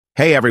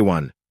Hey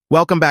everyone,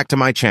 welcome back to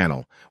my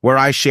channel, where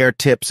I share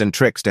tips and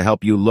tricks to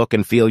help you look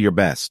and feel your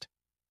best.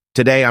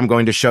 Today I'm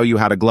going to show you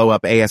how to glow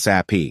up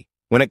ASAP.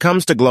 When it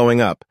comes to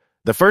glowing up,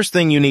 the first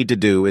thing you need to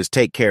do is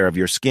take care of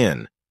your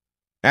skin.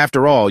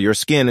 After all, your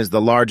skin is the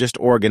largest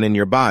organ in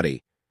your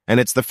body, and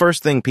it's the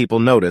first thing people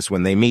notice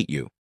when they meet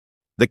you.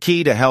 The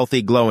key to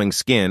healthy glowing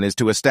skin is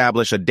to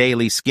establish a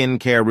daily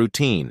skincare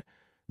routine.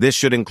 This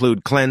should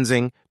include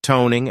cleansing,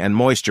 toning, and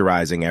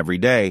moisturizing every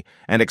day,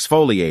 and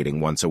exfoliating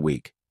once a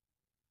week.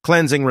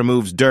 Cleansing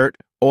removes dirt,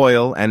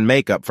 oil, and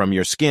makeup from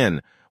your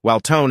skin, while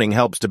toning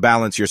helps to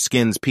balance your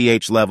skin's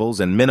pH levels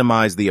and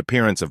minimize the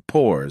appearance of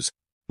pores.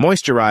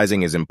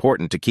 Moisturizing is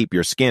important to keep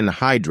your skin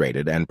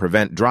hydrated and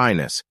prevent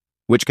dryness,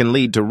 which can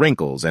lead to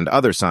wrinkles and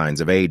other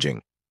signs of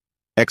aging.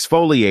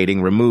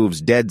 Exfoliating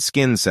removes dead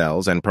skin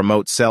cells and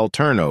promotes cell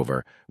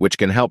turnover, which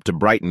can help to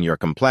brighten your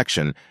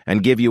complexion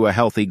and give you a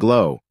healthy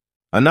glow.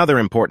 Another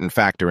important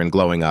factor in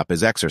glowing up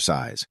is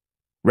exercise.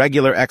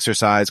 Regular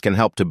exercise can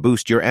help to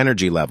boost your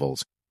energy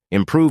levels,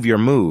 improve your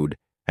mood,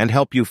 and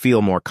help you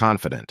feel more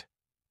confident.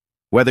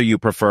 Whether you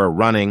prefer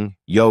running,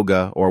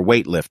 yoga, or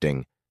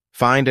weightlifting,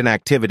 find an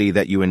activity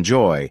that you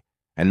enjoy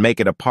and make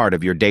it a part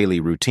of your daily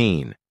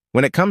routine.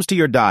 When it comes to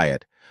your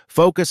diet,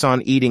 focus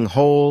on eating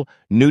whole,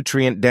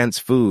 nutrient-dense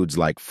foods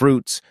like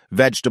fruits,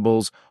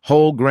 vegetables,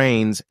 whole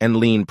grains, and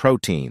lean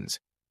proteins.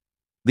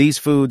 These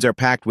foods are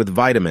packed with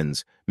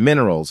vitamins,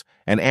 minerals,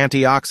 and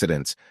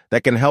antioxidants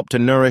that can help to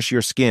nourish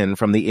your skin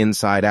from the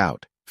inside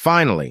out.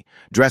 Finally,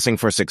 dressing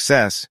for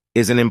success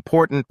is an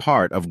important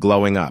part of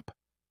glowing up.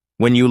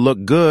 When you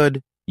look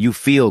good, you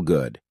feel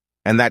good,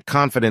 and that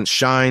confidence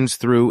shines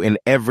through in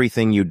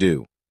everything you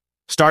do.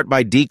 Start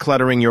by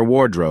decluttering your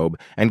wardrobe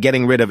and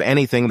getting rid of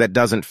anything that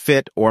doesn't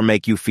fit or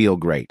make you feel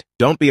great.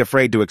 Don't be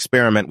afraid to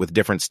experiment with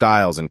different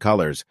styles and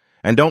colors,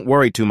 and don't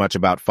worry too much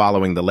about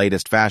following the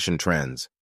latest fashion trends.